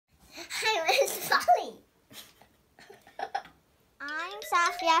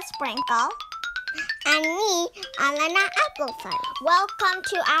Safiya Sprinkle. And me, Alana Applefun. Welcome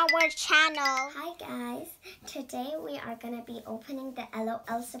to our channel. Hi guys, today we are going to be opening the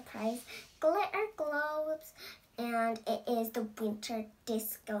LOL Surprise Glitter Globes, and it is the Winter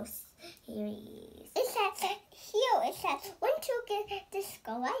Disco series. It says here, it says Winter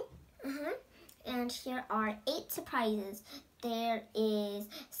Disco, right? And here are 8 surprises. There is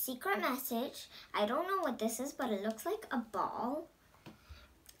secret message. I don't know what this is, but it looks like a ball.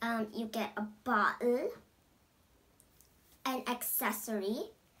 You get a bottle, an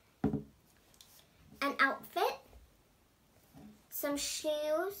accessory, an outfit, some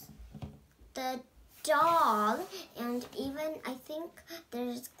shoes, the doll, and even I think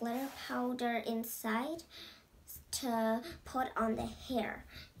there's glitter powder inside to put on the hair.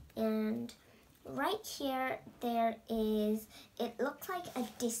 And right here there is, it looks like a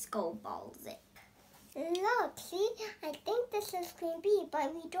disco ball zip. Look, see, I think this is Queen Bee,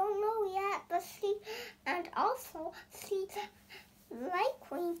 but we don't know yet. But see, and also, see, like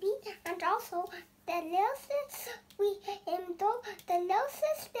Queen Bee, and also the loses, the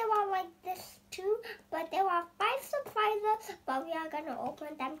loses, they were like this too, but there are 5 surprises, but we are going to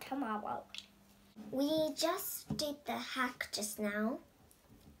open them tomorrow. We just did the hack just now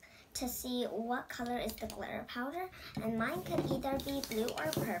to see what color is the glitter powder, and mine could either be blue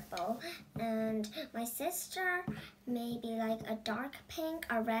or purple, and my sister maybe like a dark pink,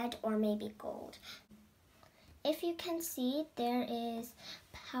 a red, or maybe gold. If you can see, there is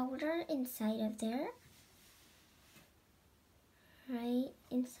powder inside of there, right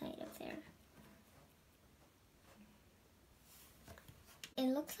inside of there. It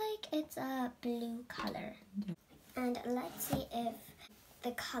looks like it's a blue color. And let's see if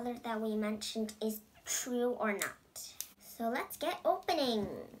the color that we mentioned is true or not. So let's get opening.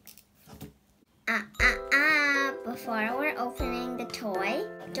 Before we're opening the toy,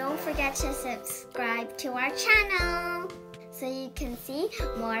 don't forget to subscribe to our channel so you can see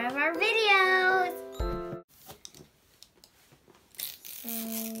more of our videos.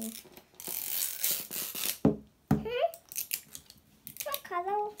 What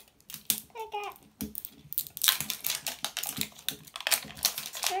color?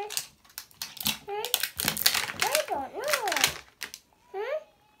 I don't know.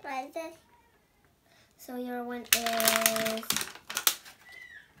 What is this? So your one is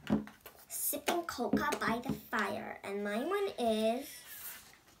sipping coca by the fire, and my one is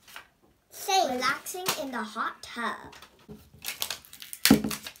relaxing in the hot tub.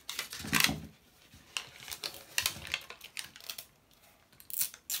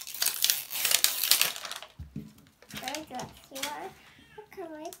 Very good. What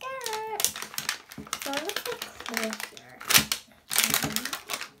color I got? So it looks like clear here.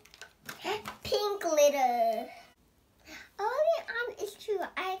 Pink glitter. Oh, it's true.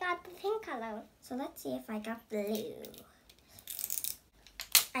 I got the pink color. So let's see if I got blue.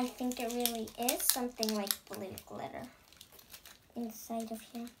 I think it really is something like blue glitter inside of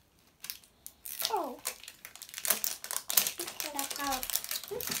here. Oh.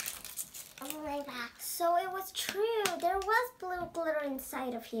 Oh my God. So it was true. There was blue glitter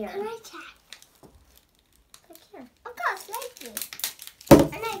inside of here. Can I check? Look here. Of course, like me.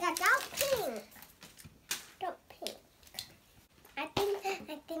 And I got dark pink. Dark pink. I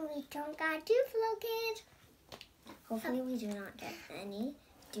think we don't got duplicate. Hopefully we do not get any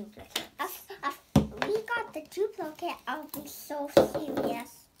duplicates. If we got the duplicate, I'll be so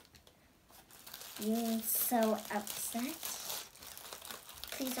serious. You're so upset.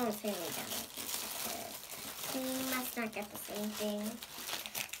 Please don't say we got it. We must not get the same thing.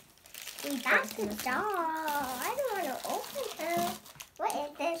 That's the doll. I don't want to open her. What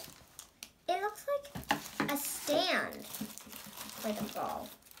is this? It looks like a stand for the ball.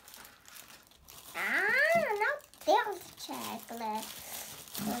 Not this chocolate.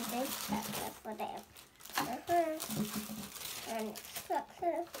 For this chocolate for them. And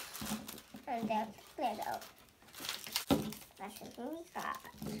chocolate. And there's glitter. That's what we got.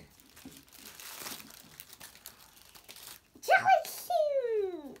 Jelly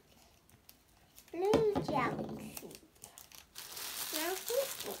suit! Blue jelly suit. Now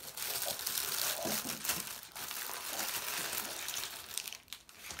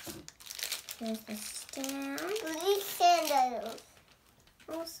Here's the stand. blue sandals.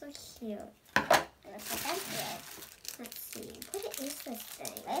 Oh, so cute. Let's put them here. Let's see. What is this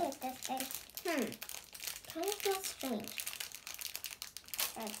thing? What is this thing? Kind of feels strange.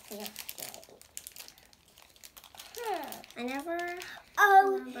 Let's see. I never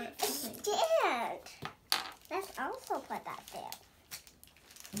remember A it feeling. stand. Let's also put that there.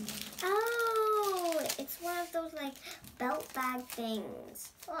 Oh, it's one of those like belt bag things.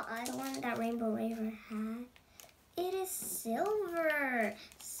 The one that Rainbow Raver had. It is silver.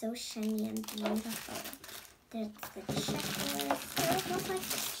 So shiny and beautiful. There's the checklist. It looks like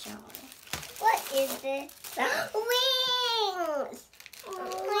the jar. What is this? Wings! Oh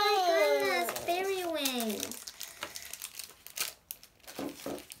my goodness, fairy wings.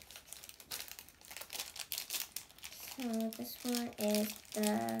 So this one is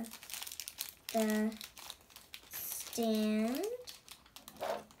the stand.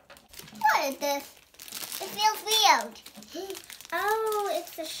 What is this? It feels weird. Oh,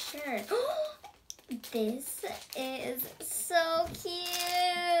 it's a shirt. This is so cute.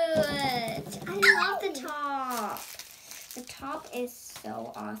 I love the top. The top is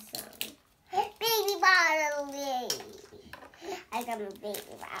so awesome. Baby bottle. I got a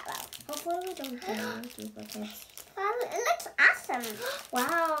baby bottle. Hopefully we don't get any duplicates. Well, it looks awesome.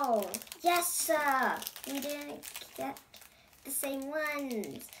 Wow. Yes, we didn't get the same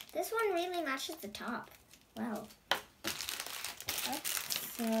ones. This one really matches the top. Wow.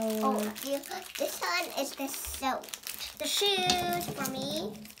 So, This one is the soap. the shoes for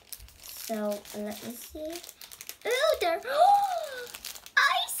me. So, let me see. Ooh, they're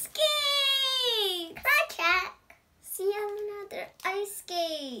ice skates! Check. See, Alana, they're ice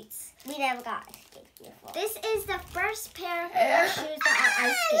skates. We never got ice skates before. This is the first pair of shoes that are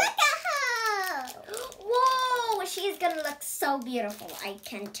ice skates. Look at her. Whoa, she's gonna look so beautiful, I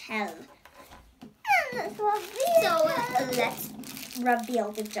can tell. So let's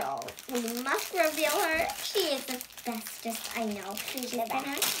reveal the doll. We must reveal her. She is the bestest I know. She's the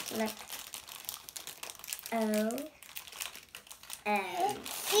best. Look.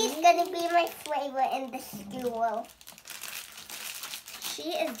 She's gonna be my favorite in the school. She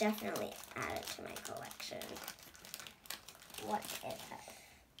is definitely added to my collection. What is her?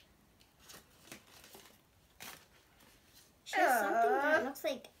 She has something that looks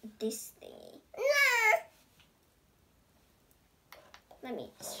like this thingy. Nah. Let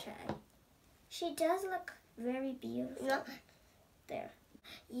me try. She does look very beautiful. No. There.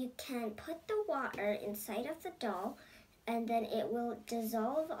 You can put the water inside of the doll, and then it will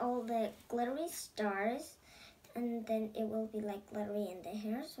dissolve all the glittery stars, and then it will be like glittery in the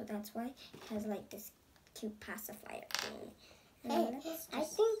hair, so that's why it has like this cute pacifier thing. Hey, I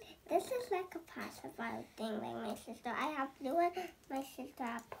think this is like a pacifier thing like my sister. I have blue one, my sister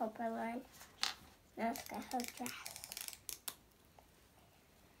has purple one. Now let's get her dress.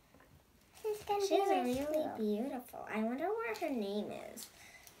 She's really beautiful. I wonder what her name is.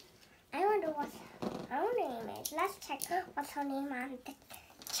 I wonder what her name is. Let's check what's her name on the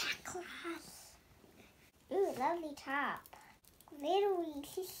checklist. Ooh, lovely top. Glittery.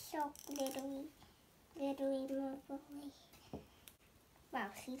 She's so glittery. Glittery, lovely. Wow,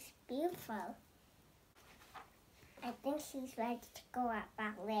 she's beautiful. I think she's ready to go at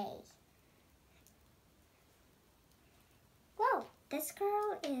ballet. Whoa. This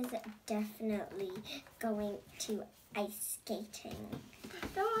girl is definitely going to ice skating.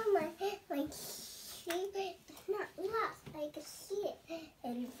 Don't want my she. It's not lost. I can see it.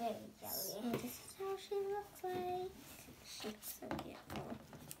 It's very So this is how she looks like. She's so beautiful.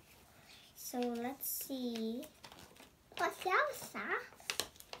 So let's see. What's your socks?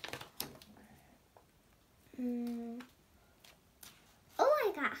 Oh,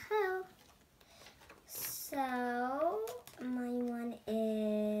 I got her. So my one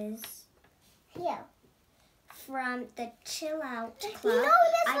is Here. from the Chill Out Club. You know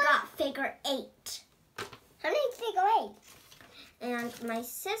this I one? got figure 8. How many figure 8? And my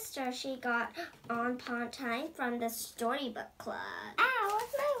sister, she got On Pawn Time from the Storybook Club. Ow,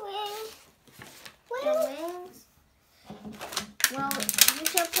 what's my wings? The wings? Well, you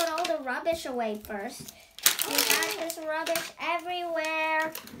should put all the rubbish away first. You got this rubbish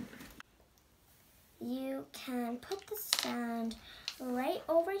everywhere. You can put the stand right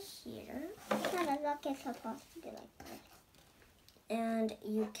over here. Gotta look, it's supposed to be like that. And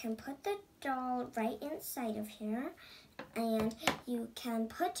you can put the doll right inside of here. And you can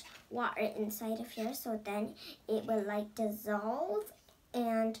put water inside of here, so then it will like dissolve,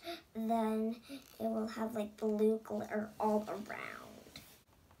 and then it will have like blue glitter all around.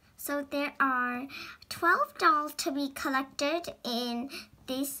 So there are 12 dolls to be collected in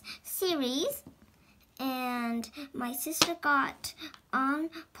this series. And my sister got On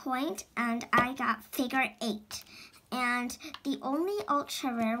Point, and I got figure 8. And the only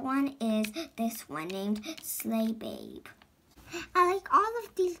ultra rare one is this one named Sleigh Babe. I like all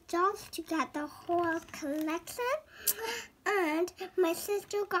of these dolls to get the whole collection. And my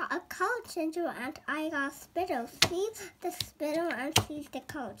sister got a color changer and I got Spittle. See the Spittle and she's the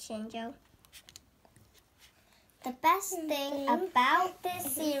color changer. The best thing about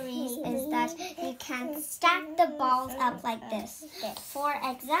this series is that you can stack the balls up like this. For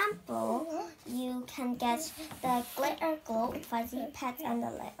example, you can get the glitter glow, fuzzy pets, and the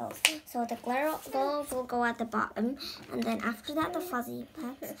littles. So the glitter glow will go at the bottom, and then after that the fuzzy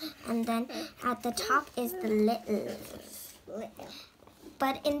pets, and then at the top is the littles.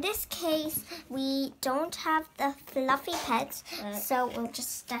 But in this case, we don't have the fluffy pets, so we'll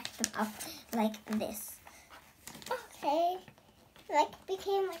just stack them up like this. Okay.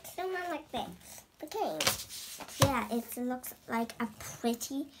 Became like someone like this. Became. Yeah, it looks like a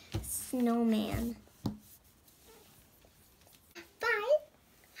pretty snowman. Bye.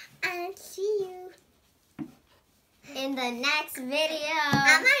 And see you In the next video.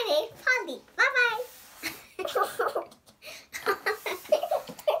 My name's Polly. Bye-bye.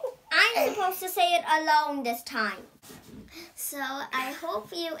 I'm supposed to say it alone this time. So I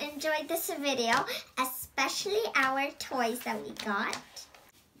hope you enjoyed this video, especially our toys that we got.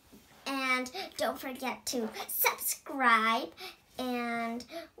 And don't forget to subscribe, and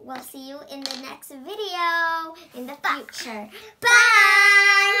we'll see you in the next video in the future.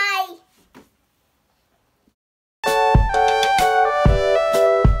 Bye!